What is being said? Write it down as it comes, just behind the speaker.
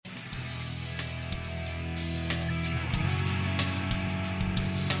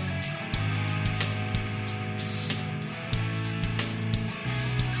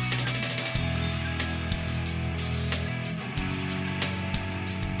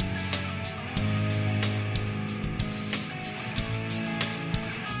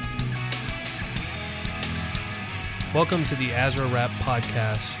Welcome to the AZRA Wrap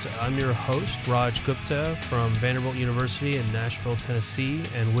Podcast. I'm your host, Raj Gupta from Vanderbilt University in Nashville, Tennessee,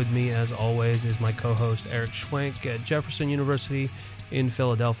 and with me, as always, is my co-host, Eric Schwenk at Jefferson University in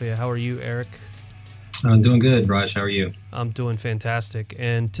Philadelphia. How are you, Eric? I'm doing good, Raj. How are you? I'm doing fantastic.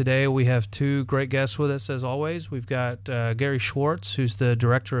 And today we have two great guests with us, as always. We've got Gary Schwartz, who's the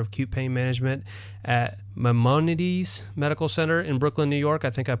Director of Acute Pain Management at Maimonides Medical Center in Brooklyn, New York. I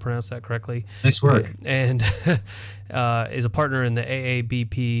think I pronounced that correctly. Nice work. And is a partner in the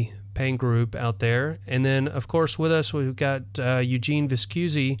AABP pain group out there. And then, of course, with us, we've got Eugene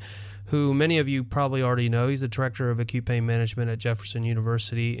Viscusi, who many of you probably already know. He's the Director of Acute Pain Management at Jefferson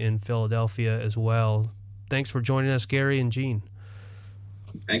University in Philadelphia as well. Thanks for joining us, Gary and Gene.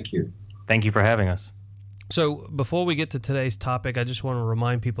 Thank you. Thank you for having us. So before we get to today's topic, I just want to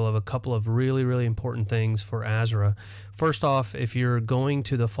remind people of a couple of really, really important things for AZRA. First off, if you're going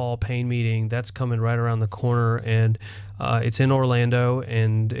to the fall pain meeting, that's coming right around the corner, and it's in Orlando.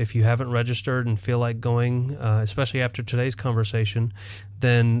 And if you haven't registered and feel like going, especially after today's conversation,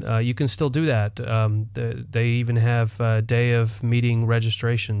 then you can still do that. They even have a day of meeting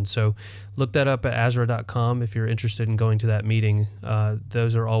registration. So look that up at azra.com if you're interested in going to that meeting.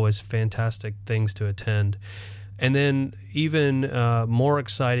 Those are always fantastic things to attend. And then even more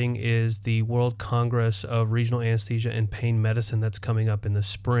exciting is the World Congress of Regional Anesthesia and Pain Medicine that's coming up in the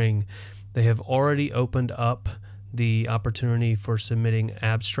spring. They have already opened up the opportunity for submitting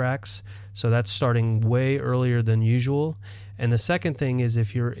abstracts. So that's starting way earlier than usual. And the second thing is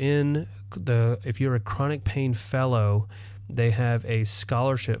if you're a chronic pain fellow, they have a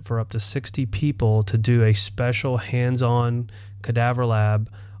scholarship for up to 60 people to do a special hands-on cadaver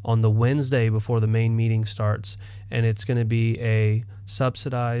lab on the Wednesday before the main meeting starts. And it's going to be a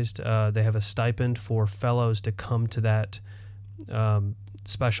subsidized, they have a stipend for fellows to come to that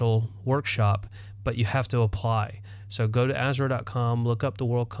special workshop, but you have to apply. So go to azra.com, look up the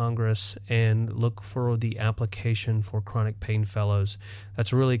World Congress, and look for the application for chronic pain fellows.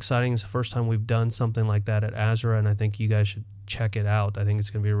 That's really exciting. It's the first time we've done something like that at AZRA, and I think you guys should check it out. I think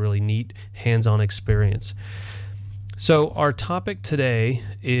it's going to be a really neat hands-on experience. So our topic today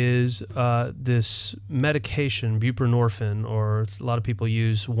is this medication, buprenorphine, or a lot of people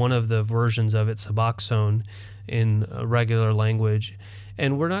use one of the versions of it, Suboxone, in regular language.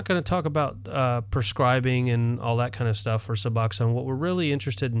 And we're not going to talk about prescribing and all that kind of stuff for Suboxone. What we're really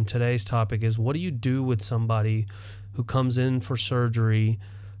interested in today's topic is what do you do with somebody who comes in for surgery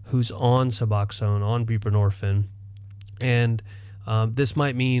who's on Suboxone, on buprenorphine, and this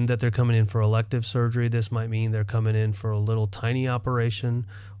might mean that they're coming in for elective surgery. This might mean they're coming in for a little tiny operation,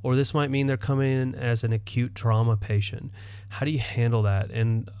 or this might mean they're coming in as an acute trauma patient. How do you handle that?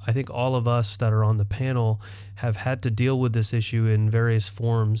 And I think all of us that are on the panel have had to deal with this issue in various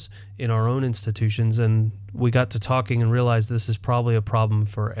forms in our own institutions, and we got to talking and realized this is probably a problem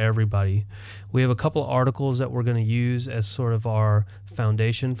for everybody. We have a couple of articles that we're going to use as sort of our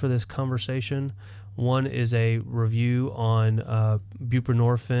foundation for this conversation. One is a review on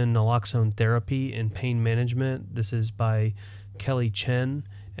buprenorphine naloxone therapy in pain management. This is by Kelly Chen,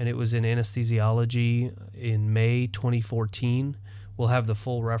 and it was in Anesthesiology in May 2014. We'll have the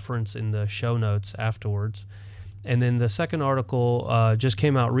full reference in the show notes afterwards. And then the second article just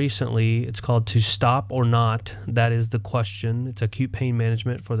came out recently. It's called To Stop or Not? That is the question. It's acute pain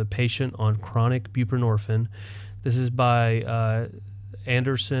management for the patient on chronic buprenorphine. This is by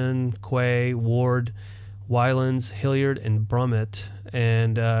Anderson, Quay, Ward, Wylans, Hilliard, and Brummett,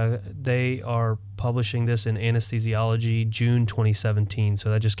 and they are publishing this in Anesthesiology June 2017,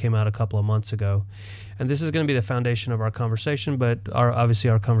 so that just came out a couple of months ago. And this is going to be the foundation of our conversation, but obviously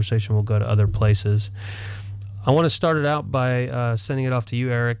our conversation will go to other places. I want to start it out by sending it off to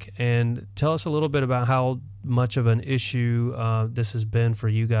you, Eric, and tell us a little bit about how much of an issue this has been for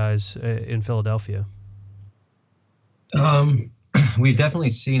you guys in Philadelphia. We've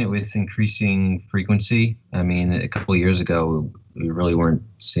definitely seen it with increasing frequency. I mean, a couple of years ago, we really weren't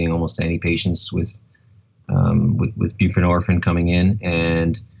seeing almost any patients with buprenorphine coming in,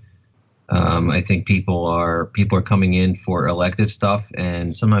 and I think people are coming in for elective stuff,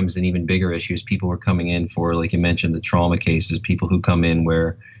 and sometimes an even bigger issue is people are coming in for, like you mentioned, the trauma cases. People who come in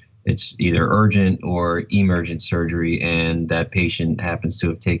where it's either urgent or emergent surgery, and that patient happens to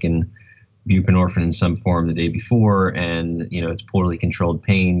have taken buprenorphine in some form the day before, and it's poorly controlled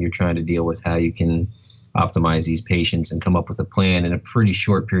pain. You're trying to deal with how you can optimize these patients and come up with a plan in a pretty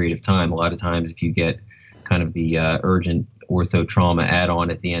short period of time. A lot of times, if you get kind of the urgent ortho trauma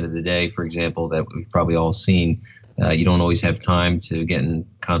add-on at the end of the day, for example, that we've probably all seen, you don't always have time to get in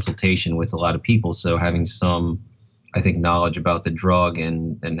consultation with a lot of people. So having some, I think, knowledge about the drug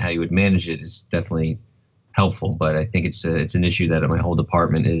and how you would manage it is definitely helpful. But I think it's an issue that my whole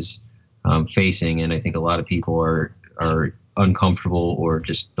department is facing, and I think a lot of people are uncomfortable or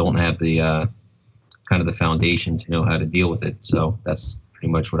just don't have the kind of the foundation to know how to deal with it. So that's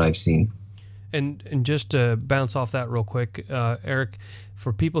pretty much what I've seen. And just to bounce off that real quick, Eric,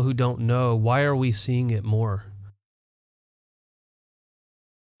 for people who don't know, why are we seeing it more?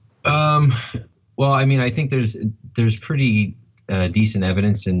 Well, I mean, I think there's pretty decent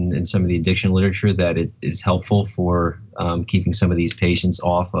evidence in some of the addiction literature that it is helpful for keeping some of these patients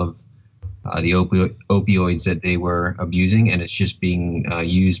off of the opioids that they were abusing, and it's just being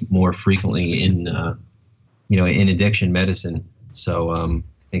used more frequently in addiction medicine. So I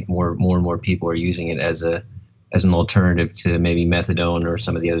think more and more people are using it as an alternative to maybe methadone or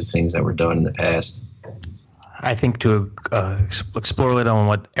some of the other things that were done in the past. I think to explore a little on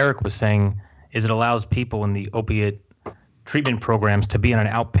what Eric was saying is it allows people in the opiate treatment programs to be on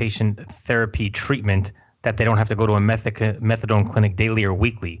an outpatient therapy treatment that they don't have to go to a methadone clinic daily or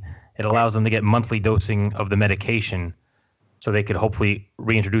weekly. It allows them to get monthly dosing of the medication so they could hopefully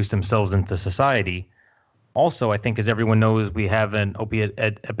reintroduce themselves into society. Also, I think, as everyone knows, we have an opiate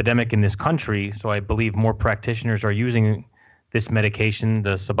epidemic in this country, so I believe more practitioners are using this medication,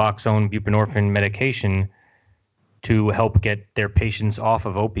 the Suboxone buprenorphine medication, to help get their patients off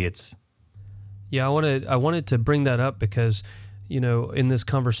of opiates. Yeah, I wanted to bring that up because, in this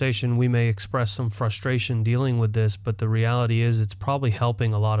conversation, we may express some frustration dealing with this, but the reality is it's probably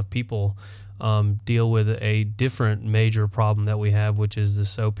helping a lot of people deal with a different major problem that we have, which is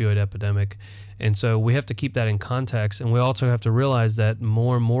this opioid epidemic. And so we have to keep that in context. And we also have to realize that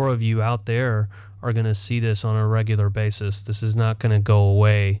more and more of you out there are going to see this on a regular basis. This is not going to go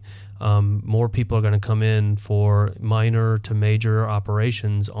away. More people are going to come in for minor to major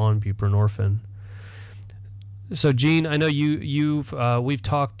operations on buprenorphine. So, Gene, I know we've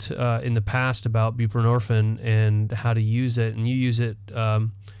talked in the past about buprenorphine and how to use it, and you use it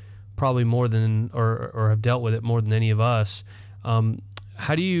probably more than, or have dealt with it more than any of us.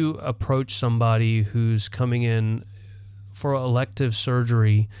 How do you approach somebody who's coming in for elective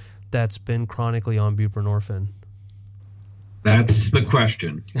surgery that's been chronically on buprenorphine? That's the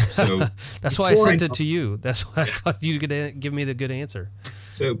question. So that's why I sent it to you. That's why I thought you could give me the good answer.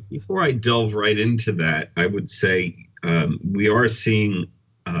 So before I delve right into that, I would say we are seeing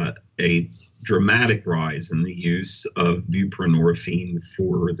a dramatic rise in the use of buprenorphine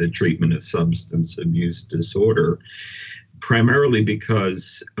for the treatment of substance abuse disorder, primarily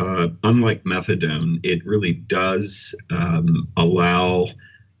because, unlike methadone, it really does allow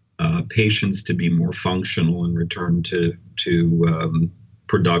patients to be more functional and return to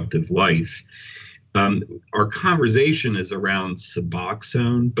productive life. Our conversation is around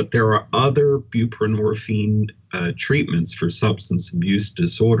Suboxone, but there are other buprenorphine treatments for substance abuse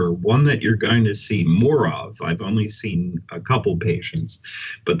disorder. One that you're going to see more of, I've only seen a couple patients,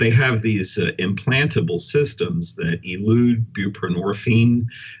 but they have these implantable systems that elude buprenorphine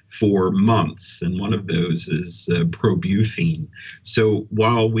for months, and one of those is Probufene. So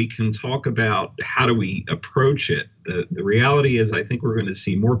while we can talk about how do we approach it, the reality is I think we're going to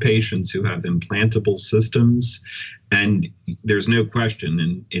see more patients who have implantable systems, and there's no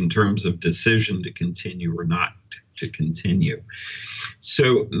question in terms of decision to continue or not to continue.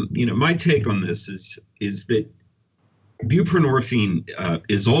 So, my take on this is that buprenorphine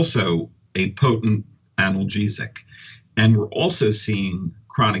is also a potent analgesic, and we're also seeing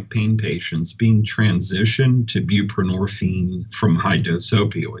chronic pain patients being transitioned to buprenorphine from high-dose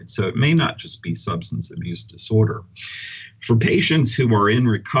opioids. So it may not just be substance abuse disorder. For patients who are in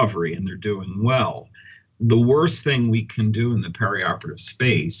recovery and they're doing well, the worst thing we can do in the perioperative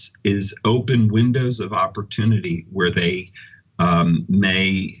space is open windows of opportunity where they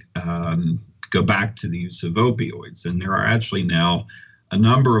may go back to the use of opioids. And there are actually now a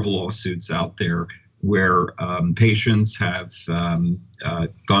number of lawsuits out there where patients have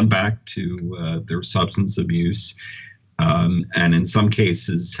gone back to their substance abuse and in some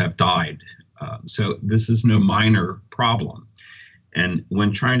cases have died. So this is no minor problem. And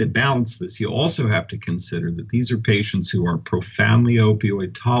when trying to balance this, you also have to consider that these are patients who are profoundly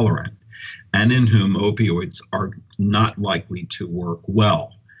opioid tolerant and in whom opioids are not likely to work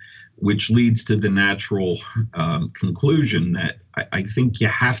well, which leads to the natural conclusion that I think you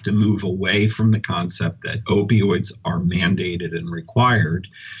have to move away from the concept that opioids are mandated and required,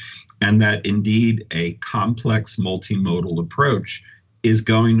 and that indeed a complex multimodal approach is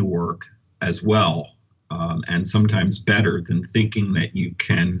going to work as well, and sometimes better than thinking that you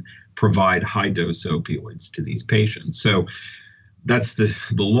can provide high-dose opioids to these patients. So that's the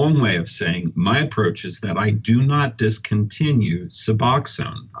long way of saying my approach is that I do not discontinue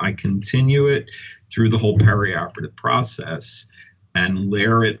Suboxone. I continue it through the whole perioperative process and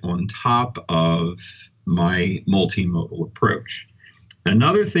layer it on top of my multimodal approach.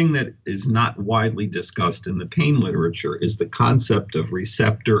 Another thing that is not widely discussed in the pain literature is the concept of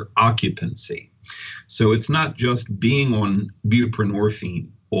receptor occupancy. So it's not just being on buprenorphine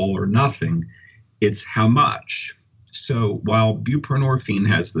all or nothing, it's how much. So while buprenorphine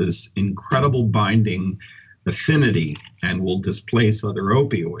has this incredible binding affinity and will displace other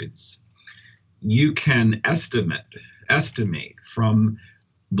opioids, you can estimate from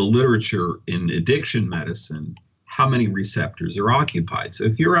the literature in addiction medicine how many receptors are occupied. So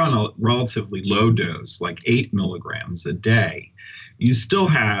if you're on a relatively low dose, like 8 milligrams a day, you still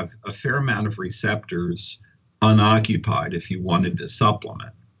have a fair amount of receptors unoccupied if you wanted to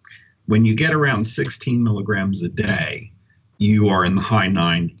supplement. When you get around 16 milligrams a day, you are in the high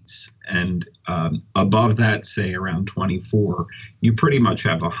 90s. And above that, say around 24, you pretty much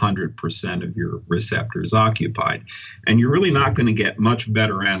have 100% of your receptors occupied. And you're really not going to get much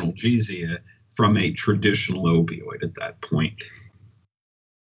better analgesia from a traditional opioid at that point.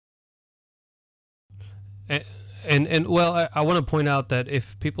 And well, I want to point out that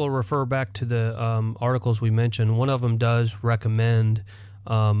if people refer back to the articles we mentioned, one of them does recommend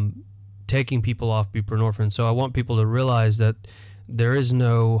taking people off buprenorphine. So I want people to realize that there is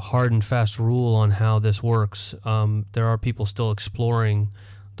no hard and fast rule on how this works. There are people still exploring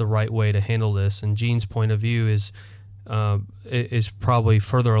the right way to handle this, and Gene's point of view is probably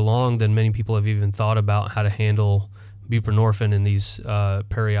further along than many people have even thought about how to handle buprenorphine in these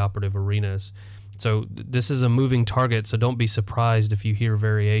perioperative arenas. So this is a moving target, so don't be surprised if you hear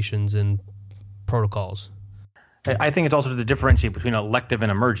variations in protocols. I think it's also to differentiate between elective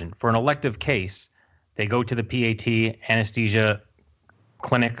and emergent. For an elective case, they go to the PAT anesthesia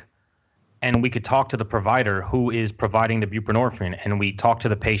clinic, and we could talk to the provider who is providing the buprenorphine, and we talk to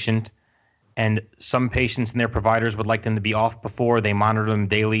the patient. And some patients and their providers would like them to be off before. They monitor them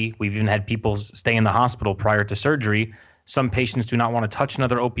daily. We've even had people stay in the hospital prior to surgery. Some patients do not want to touch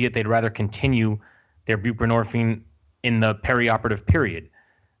another opiate. They'd rather continue their buprenorphine in the perioperative period.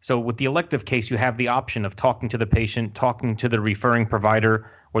 So with the elective case, you have the option of talking to the patient, talking to the referring provider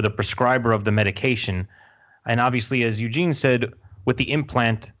or the prescriber of the medication. And obviously, as Eugene said, with the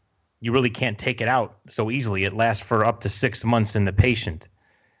implant, you really can't take it out so easily. It lasts for up to 6 months in the patient.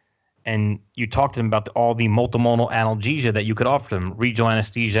 And you talk to them about all the multimodal analgesia that you could offer them: regional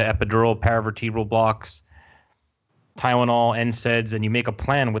anesthesia, epidural, paravertebral blocks, Tylenol, NSAIDs, and you make a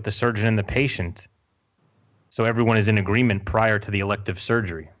plan with the surgeon and the patient, so everyone is in agreement prior to the elective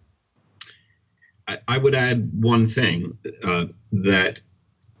surgery. I would add one thing, that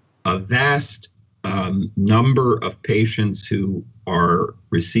a vast number of patients who are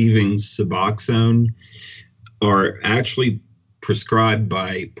receiving Suboxone are actually prescribed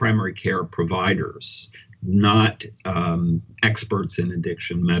by primary care providers, not experts in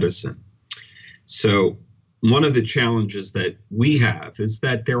addiction medicine. So one of the challenges that we have is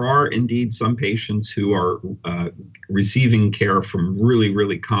that there are indeed some patients who are receiving care from really,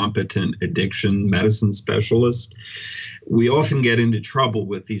 really competent addiction medicine specialists. We often get into trouble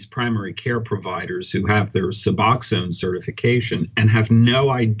with these primary care providers who have their Suboxone certification and have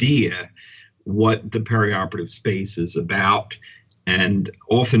no idea what the perioperative space is about, and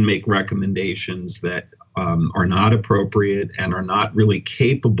often make recommendations that are not appropriate and are not really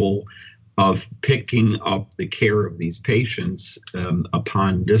capable of picking up the care of these patients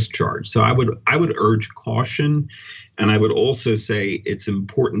upon discharge. So I would urge caution, and I would also say it's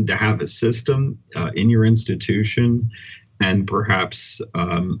important to have a system in your institution, and perhaps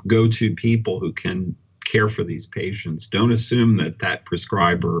go to people who can care for these patients. Don't assume that that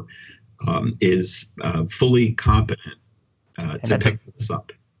prescriber is fully competent to pick this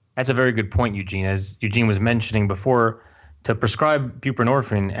up. That's a very good point, Eugene. As Eugene was mentioning before, to prescribe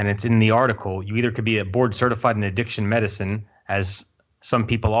buprenorphine, and it's in the article, you either could be a board certified in addiction medicine, as some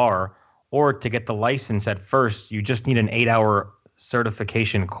people are, or to get the license at first, you just need an 8-hour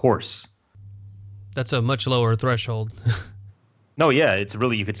certification course. That's a much lower threshold. No, yeah, it's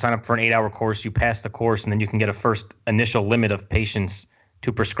really, you could sign up for an 8-hour course, you pass the course, and then you can get a first initial limit of patients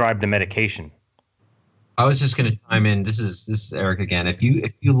to prescribe the medication. I was just going to chime in. This is Eric again. If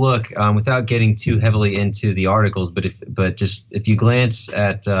you look, without getting too heavily into the articles, but if you glance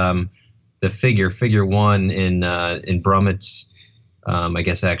at the figure 1 in Brummett's, I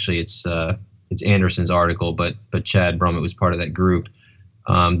guess actually it's Anderson's article, but Chad Brummett was part of that group.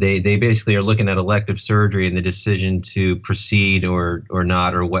 They basically are looking at elective surgery and the decision to proceed or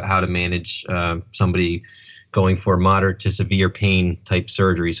not, or how to manage somebody going for moderate to severe pain type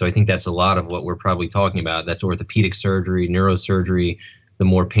surgery. So I think that's a lot of what we're probably talking about. That's orthopedic surgery, neurosurgery, the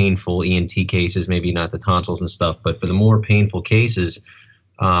more painful ENT cases, maybe not the tonsils and stuff, but for the more painful cases,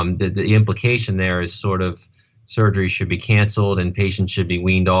 the implication there is sort of surgery should be canceled and patients should be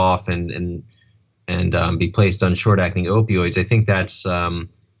weaned off and be placed on short-acting opioids. I think that's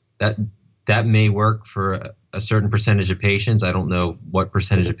that may work for a certain percentage of patients. I don't know what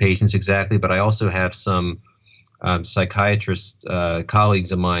percentage of patients exactly, but I also have some psychiatrist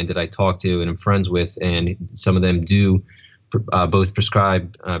colleagues of mine that I talk to and I'm friends with, and some of them do both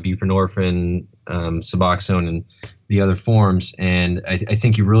prescribe buprenorphine, Suboxone, and the other forms. And I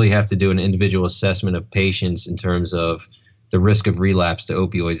think you really have to do an individual assessment of patients in terms of the risk of relapse to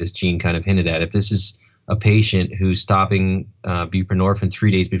opioids, as Gene kind of hinted at. If this is a patient who's stopping buprenorphine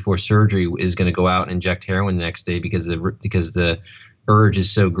 3 days before surgery is going to go out and inject heroin the next day because the urge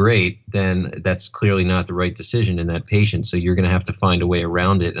is so great, then that's clearly not the right decision in that patient. So you're going to have to find a way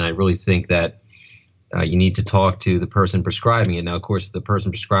around it. And I really think that you need to talk to the person prescribing it. Now, of course, if the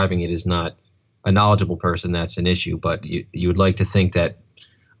person prescribing it is not a knowledgeable person, that's an issue. But you would like to think that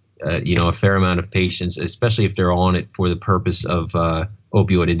a fair amount of patients, especially if they're on it for the purpose of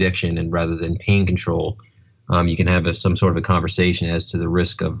opioid addiction and rather than pain control, you can have some sort of a conversation as to the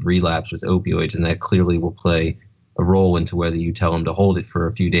risk of relapse with opioids, and that clearly will play a role into whether you tell them to hold it for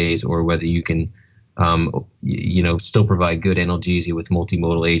a few days or whether you can still provide good analgesia with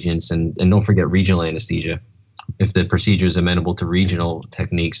multimodal agents, and don't forget regional anesthesia. If the procedure is amenable to regional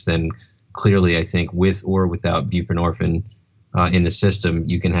techniques, then clearly I think with or without buprenorphine in the system,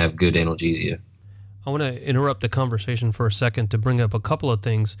 you can have good analgesia. I want to interrupt the conversation for a second to bring up a couple of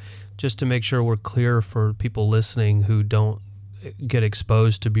things just to make sure we're clear for people listening who don't get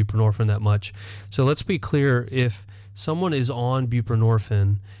exposed to buprenorphine that much. So let's be clear. If someone is on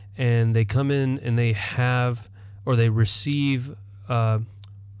buprenorphine and they come in and they have or they receive, I'm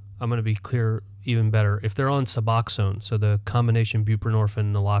going to be clear even better, if they're on Suboxone, so the combination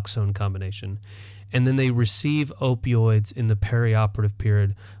buprenorphine naloxone combination, and then they receive opioids in the perioperative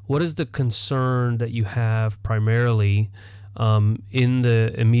period, what is the concern that you have primarily in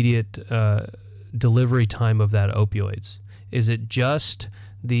the immediate delivery time of that opioids? Is it just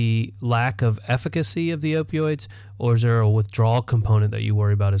the lack of efficacy of the opioids, or is there a withdrawal component that you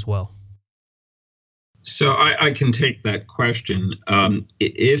worry about as well? So I can take that question.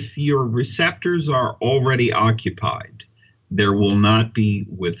 If your receptors are already occupied, there will not be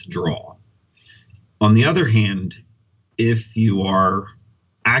withdrawal. On the other hand, if you are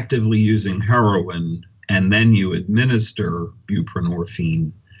actively using heroin and then you administer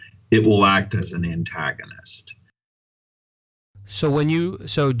buprenorphine, it will act as an antagonist.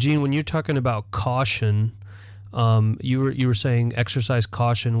 So Gene, when you're talking about caution, you were saying exercise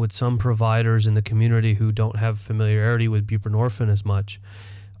caution with some providers in the community who don't have familiarity with buprenorphine as much.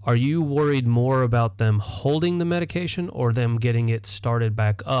 Are you worried more about them holding the medication or them getting it started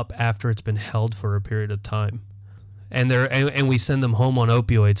back up after it's been held for a period of time? And we send them home on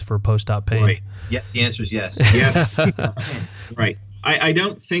opioids for post-op pain. Right. Yeah, the answer is yes. Yes. Right. I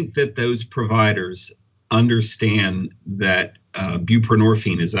don't think that those providers understand that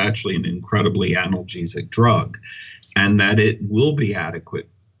buprenorphine is actually an incredibly analgesic drug and that it will be adequate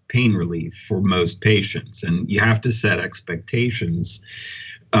pain relief for most patients. And you have to set expectations.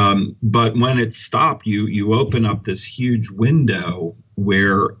 But when it's stopped, you open up this huge window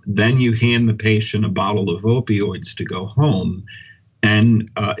where then you hand the patient a bottle of opioids to go home, and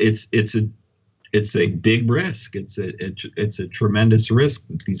it's a big risk. It's a tremendous risk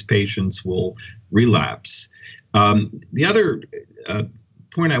that these patients will relapse. The other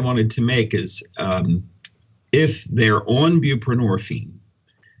point I wanted to make is if they're on buprenorphine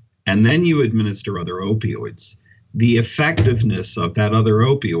and then you administer other opioids, the effectiveness of that other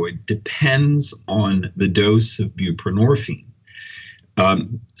opioid depends on the dose of buprenorphine.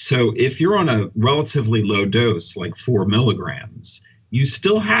 So if you're on a relatively low dose, like 4 milligrams, you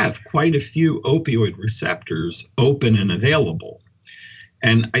still have quite a few opioid receptors open and available.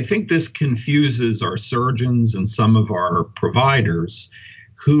 And I think this confuses our surgeons and some of our providers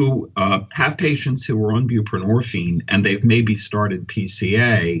who have patients who are on buprenorphine and they've maybe started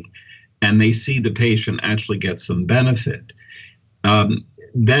PCA and they see the patient actually get some benefit.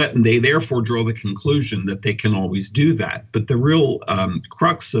 That they therefore draw the conclusion that they can always do that. But the real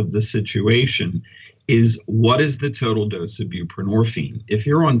crux of the situation is, what is the total dose of buprenorphine? If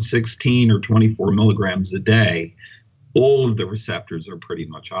you're on 16 or 24 milligrams a day, all of the receptors are pretty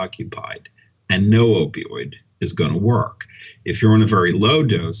much occupied. and no opioid is going to work. If you're on a very low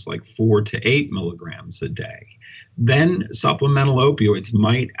dose, like 4 to 8 milligrams a day, then supplemental opioids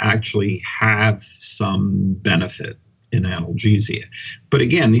might actually have some benefit in analgesia. But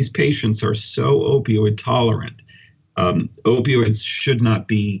again, these patients are so opioid tolerant. Opioids should not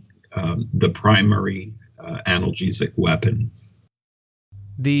be the primary analgesic weapon.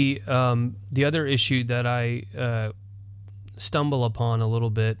 The other issue that I stumble upon a little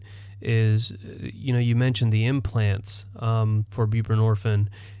bit is, you mentioned the implants for buprenorphine,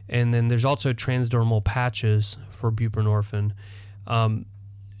 and then there's also transdermal patches for buprenorphine.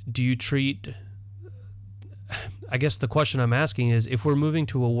 Do you treat? I guess the question I'm asking is, if we're moving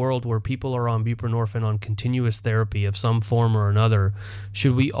to a world where people are on buprenorphine on continuous therapy of some form or another,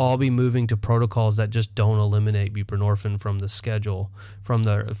 should we all be moving to protocols that just don't eliminate buprenorphine from the schedule, from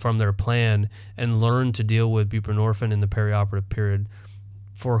their plan, and learn to deal with buprenorphine in the perioperative period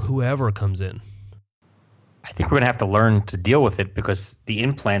for whoever comes in? I think we're going to have to learn to deal with it, because the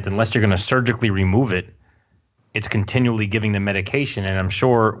implant, unless you're going to surgically remove it, it's continually giving the medication. And I'm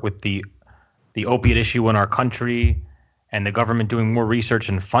sure with the opiate issue in our country and the government doing more research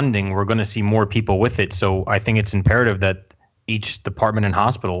and funding, we're going to see more people with it. So I think it's imperative that each department and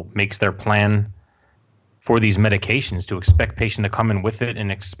hospital makes their plan for these medications, to expect patients to come in with it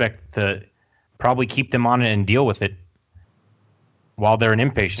and expect to probably keep them on it and deal with it while they're an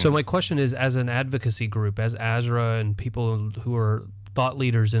inpatient. So my question is, as an advocacy group, as ASRA and people who are thought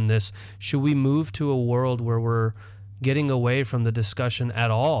leaders in this, should we move to a world where we're getting away from the discussion at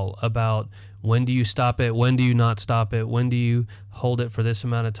all about when do you stop it, when do you not stop it, when do you hold it for this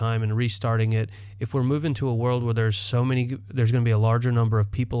amount of time and restarting it? If we're moving to a world where there's going to be a larger number of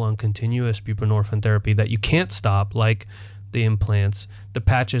people on continuous buprenorphine therapy that you can't stop, like the implants, the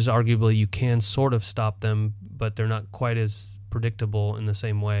patches, arguably you can sort of stop them, but they're not quite as predictable in the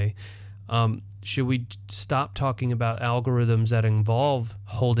same way. Should we stop talking about algorithms that involve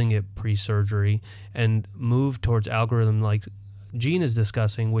holding it pre-surgery and move towards algorithm like Gene is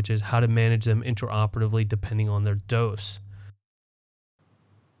discussing, which is how to manage them intraoperatively depending on their dose?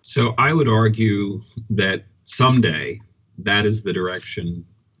 So I would argue that someday that is the direction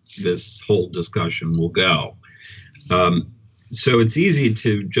this whole discussion will go. So it's easy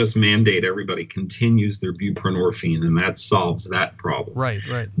to just mandate everybody continues their buprenorphine, and that solves that problem. Right.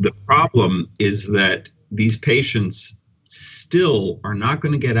 The problem is that these patients still are not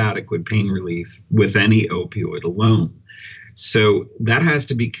going to get adequate pain relief with any opioid alone. So that has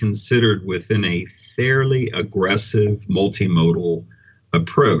to be considered within a fairly aggressive multimodal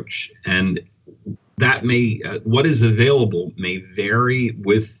approach. And that may, what is available may vary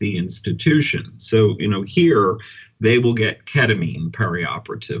with the institution. So, here they will get ketamine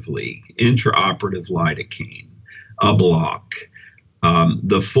perioperatively, intraoperative lidocaine, a block,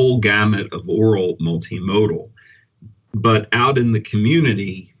 the full gamut of oral multimodal. But out in the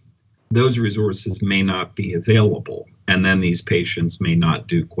community, those resources may not be available, and then these patients may not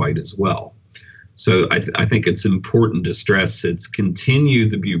do quite as well. So I think it's important to stress it's continue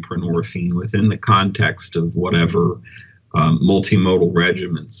the buprenorphine within the context of whatever multimodal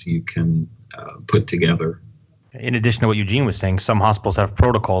regimens you can put together. In addition to what Eugene was saying, some hospitals have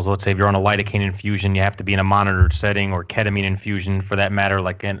protocols. Let's say if you're on a lidocaine infusion, you have to be in a monitored setting, or ketamine infusion for that matter.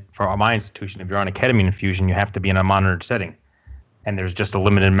 Like for my institution, if you're on a ketamine infusion, you have to be in a monitored setting. And there's just a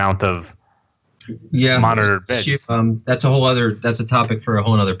limited amount of monitored beds. That's a topic for a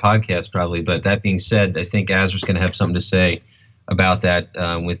whole other podcast probably. But that being said, I think ASRA's going to have something to say about that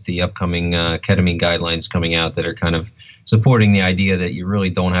with the upcoming ketamine guidelines coming out that are kind of supporting the idea that you really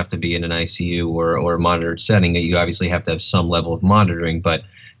don't have to be in an ICU or a monitored setting, that you obviously have to have some level of monitoring. But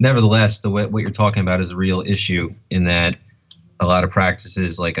nevertheless, what you're talking about is a real issue in that a lot of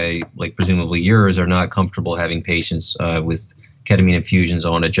practices, like presumably yours, are not comfortable having patients with ketamine infusions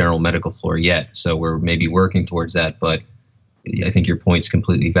on a general medical floor yet. So we're maybe working towards that, but I think your point's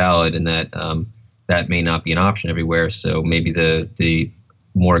completely valid in that that may not be an option everywhere. So maybe the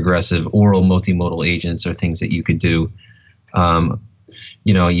more aggressive oral multimodal agents are things that you could do.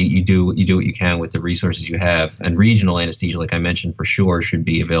 You do what you can with the resources you have. And regional anesthesia, like I mentioned, for sure should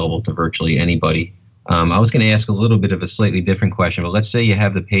be available to virtually anybody. I was going to ask a little bit of a slightly different question, but let's say you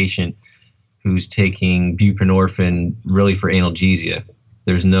have the patient who's taking buprenorphine really for analgesia.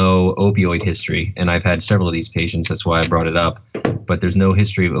 There's no opioid history, and I've had several of these patients, that's why I brought it up, but there's no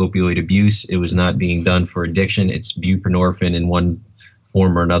history of opioid abuse. It was not being done for addiction. It's buprenorphine in one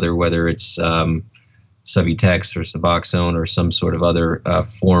form or another, whether it's Subutex or Suboxone or some sort of other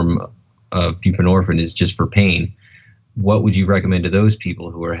form of buprenorphine is just for pain. What would you recommend to those people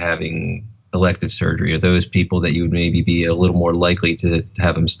who are having elective surgery? Are those people that you would maybe be a little more likely to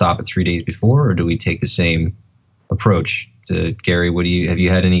have them stop it 3 days before, or do we take the same approach? Gary, have you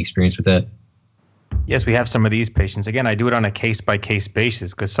had any experience with that? Yes, we have some of these patients. Again, I do it on a case-by-case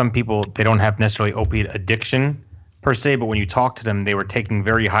basis because some people, they don't have necessarily opiate addiction per se, but when you talk to them, they were taking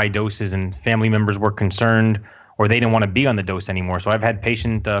very high doses and family members were concerned or they didn't want to be on the dose anymore. So I've had a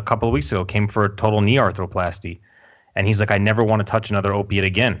patient a couple of weeks ago came for a total knee arthroplasty, and he's like, I never want to touch another opiate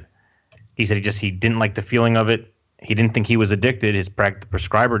again. He said he didn't like the feeling of it. He didn't think he was addicted. His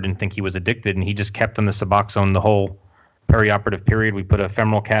prescriber didn't think he was addicted, and he just kept on the Suboxone the whole perioperative period. We put a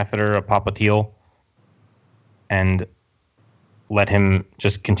femoral catheter, a popliteal, and let him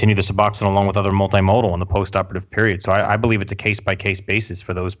just continue the Suboxone along with other multimodal in the postoperative period. So I believe it's a case-by-case basis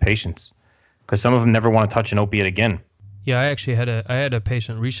for those patients because some of them never want to touch an opiate again. Yeah, I actually had a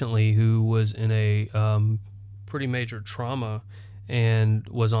patient recently who was in a pretty major trauma and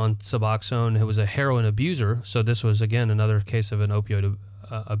was on Suboxone. It was a heroin abuser, so this was, again, another case of an opioid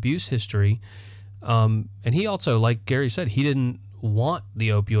abuse history. And he also, like Gary said, he didn't want the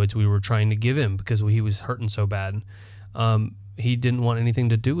opioids we were trying to give him because he was hurting so bad. He didn't want anything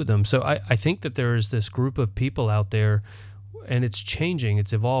to do with them. So I think that there is this group of people out there, and it's changing,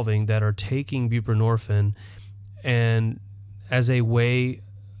 it's evolving, that are taking buprenorphine and as a way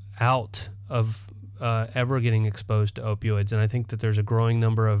out of ever getting exposed to opioids. And I think that there's a growing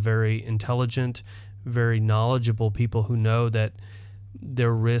number of very intelligent, very knowledgeable people who know that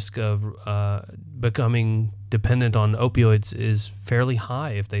their risk of becoming dependent on opioids is fairly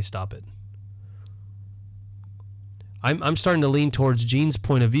high if they stop it. I'm starting to lean towards Gene's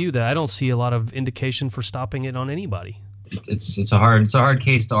point of view that I don't see a lot of indication for stopping it on anybody. It's a hard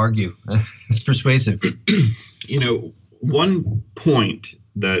case to argue. It's persuasive. One point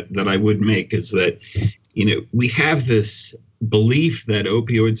that I would make is that, we have this belief that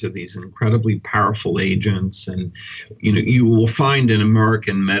opioids are these incredibly powerful agents, and you will find in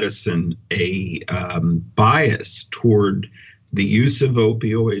American medicine a bias toward the use of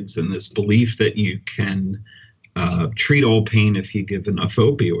opioids and this belief that you can treat all pain if you give enough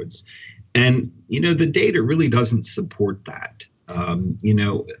opioids. And the data really doesn't support that.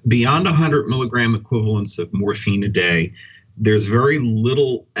 Beyond 100 milligram equivalents of morphine a day, there's very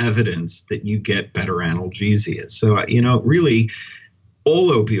little evidence that you get better analgesia. So, really,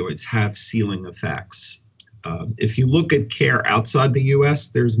 all opioids have ceiling effects. If you look at care outside the U.S.,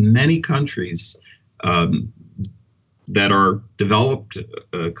 there's many countries that are developed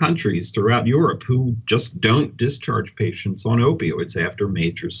countries throughout Europe who just don't discharge patients on opioids after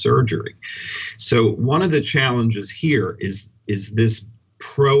major surgery. So one of the challenges here is this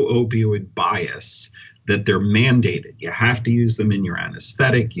pro-opioid bias that they're mandated. You have to use them in your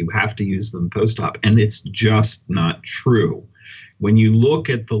anesthetic. You have to use them post-op. And it's just not true. When you look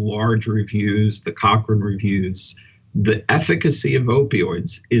at the large reviews, the Cochrane reviews, the efficacy of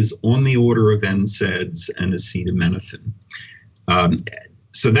opioids is on the order of NSAIDs and acetaminophen.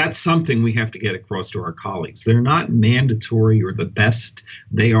 So that's something we have to get across to our colleagues. They're not mandatory or the best.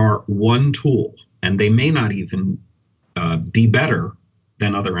 They are one tool, and they may not even be better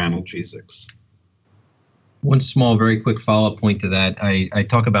than other analgesics. One small, very quick follow-up point to that. I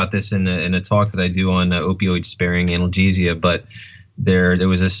talk about this in a talk that I do on opioid-sparing analgesia, but there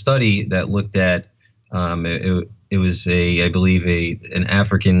was a study that looked at it was I believe an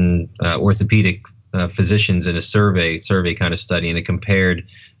African orthopedic physicians in a survey kind of study, and it compared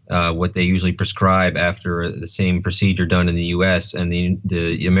what they usually prescribe after the same procedure done in the U.S. and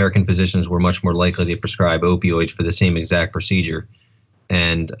the American physicians were much more likely to prescribe opioids for the same exact procedure.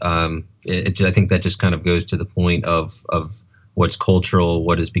 And I think that just kind of goes to the point of what's cultural,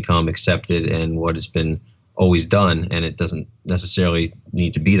 what has become accepted, and what has been always done. And it doesn't necessarily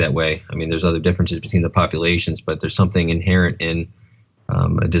need to be that way. I mean, there's other differences between the populations, but there's something inherent in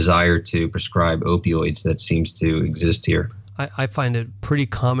a desire to prescribe opioids that seems to exist here. I find it pretty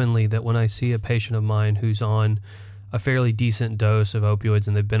commonly that when I see a patient of mine who's on a fairly decent dose of opioids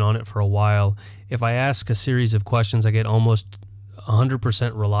and they've been on it for a while, if I ask a series of questions, I get almost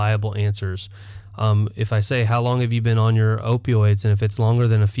 100% reliable answers. If I say, how long have you been on your opioids? And if it's longer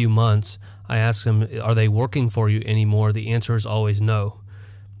than a few months, I ask them, are they working for you anymore? The answer is always no,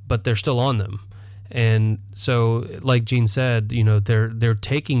 but they're still on them. And so, like Gene said, they're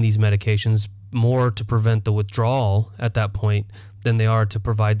taking these medications more to prevent the withdrawal at that point than they are to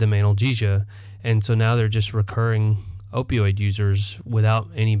provide them analgesia. And so now they're just recurring opioid users without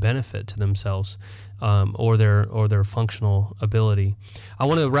any benefit to themselves or their functional ability. I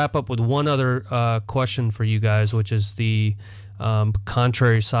want to wrap up with one other question for you guys, which is the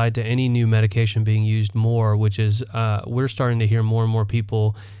contrary side to any new medication being used more, which is we're starting to hear more and more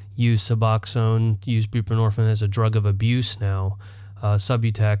people use Suboxone, use buprenorphine as a drug of abuse now,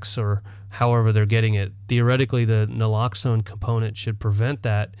 Subutex or however they're getting it. Theoretically, the naloxone component should prevent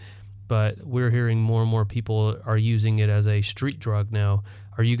that, but we're hearing more and more people are using it as a street drug now.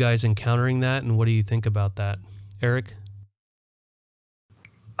 Are you guys encountering that, and what do you think about that? Eric?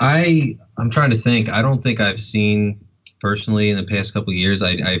 I'm trying to think. I don't think I've seen personally in the past couple of years.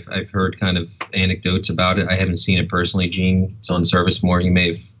 I've heard kind of anecdotes about it. I haven't seen it personally. Gene is on service more. You may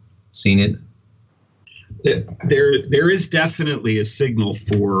have seen it. There is definitely a signal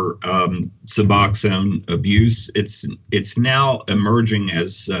for Suboxone abuse. It's now emerging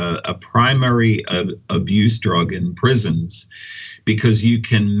as a primary abuse drug in prisons because you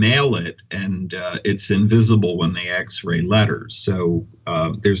can mail it and it's invisible when they X-ray letters. So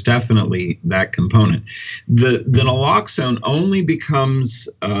there's definitely that component. The naloxone only becomes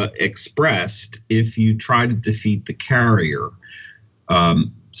expressed if you try to defeat the carrier.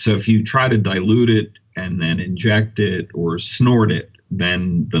 So if you try to dilute it and then inject it or snort it,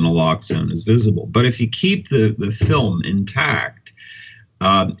 then the naloxone is visible. But if you keep the film intact,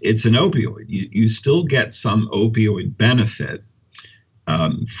 it's an opioid. You still get some opioid benefit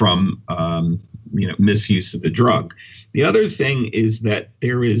from misuse of the drug. The other thing is that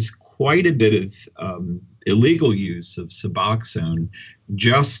there is quite a bit of illegal use of Suboxone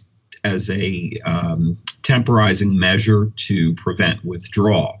just as a temporizing measure to prevent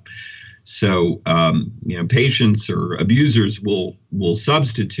withdrawal. So, patients or abusers will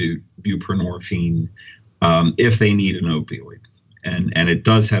substitute buprenorphine if they need an opioid. And it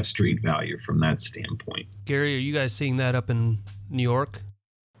does have street value from that standpoint. Gary, are you guys seeing that up in New York?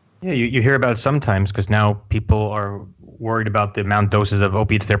 Yeah, you hear about it sometimes because now people are worried about the amount of doses of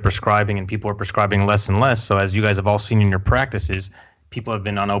opiates they're prescribing, and people are prescribing less and less. So as you guys have all seen in your practices, people have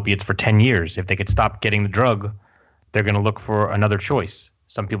been on opiates for 10 years. If they could stop getting the drug, they're going to look for another choice.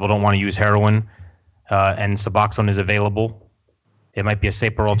 Some people don't want to use heroin, and Suboxone is available. It might be a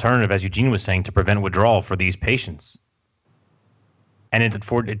safer alternative, as Eugene was saying, to prevent withdrawal for these patients. And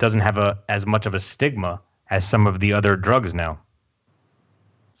it doesn't have as much of a stigma as some of the other drugs now.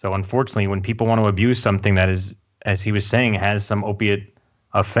 So unfortunately, when people want to abuse something that is, as he was saying, has some opiate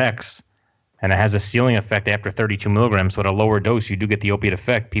effects, and it has a ceiling effect after 32 milligrams, so at a lower dose, you do get the opiate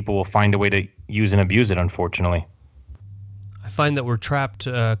effect, people will find a way to use and abuse it, unfortunately. I find that we're trapped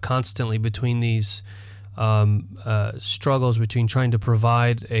constantly between these struggles between trying to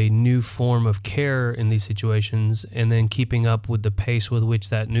provide a new form of care in these situations and then keeping up with the pace with which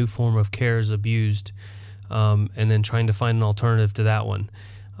that new form of care is abused, and then trying to find an alternative to that one.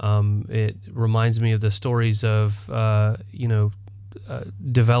 It reminds me of the stories of,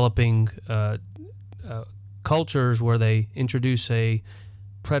 developing cultures where they introduce a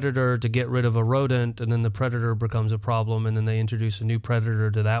predator to get rid of a rodent, and then the predator becomes a problem, and then they introduce a new predator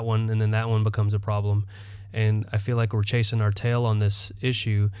to that one, and then that one becomes a problem. And I feel like we're chasing our tail on this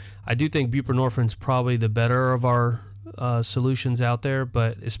issue. I do think buprenorphine's probably the better of our solutions out there,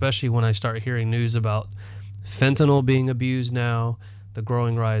 but especially when I start hearing news about fentanyl being abused now, the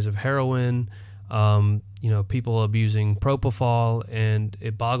growing rise of heroin, people abusing propofol, and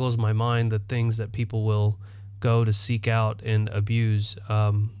it boggles my mind the things that people will go to seek out and abuse,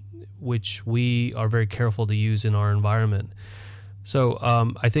 which we are very careful to use in our environment. So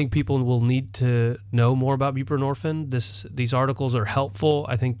I think people will need to know more about buprenorphine. These articles are helpful.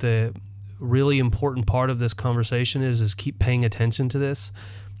 I think the really important part of this conversation is keep paying attention to this.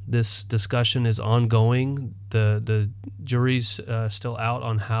 This discussion is ongoing. The jury's still out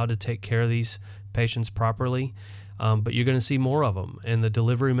on how to take care of these patients properly, but you're going to see more of them, and the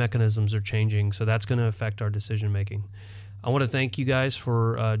delivery mechanisms are changing, so that's going to affect our decision making. I want to thank you guys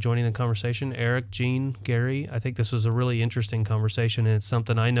for joining the conversation. Eric, Gene, Gary, I think this was a really interesting conversation, and it's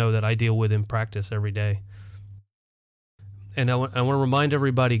something I know that I deal with in practice every day. And I want to remind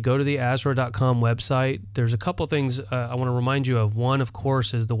everybody, go to the ASRA.com website. There's a couple things I want to remind you of. One, of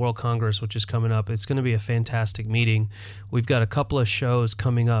course, is the World Congress, which is coming up. It's going to be a fantastic meeting. We've got a couple of shows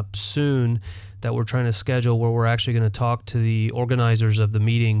coming up soon that we're trying to schedule where we're actually going to talk to the organizers of the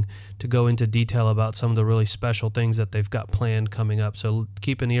meeting to go into detail about some of the really special things that they've got planned coming up. So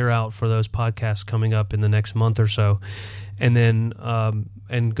keep an ear out for those podcasts coming up in the next month or so. And then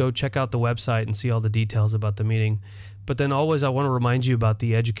and go check out the website and see all the details about the meeting. But then always I want to remind you about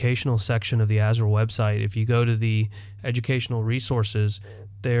the educational section of the ASRA website. If you go to the educational resources,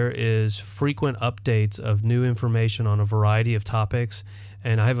 there is frequent updates of new information on a variety of topics.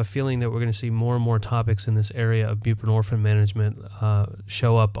 And I have a feeling that we're going to see more and more topics in this area of buprenorphine management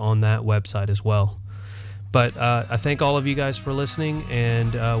show up on that website as well. But I thank all of you guys for listening,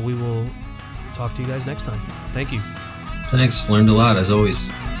 and we will talk to you guys next time. Thank you. Thanks. Learned a lot, as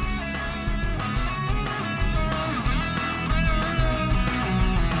always.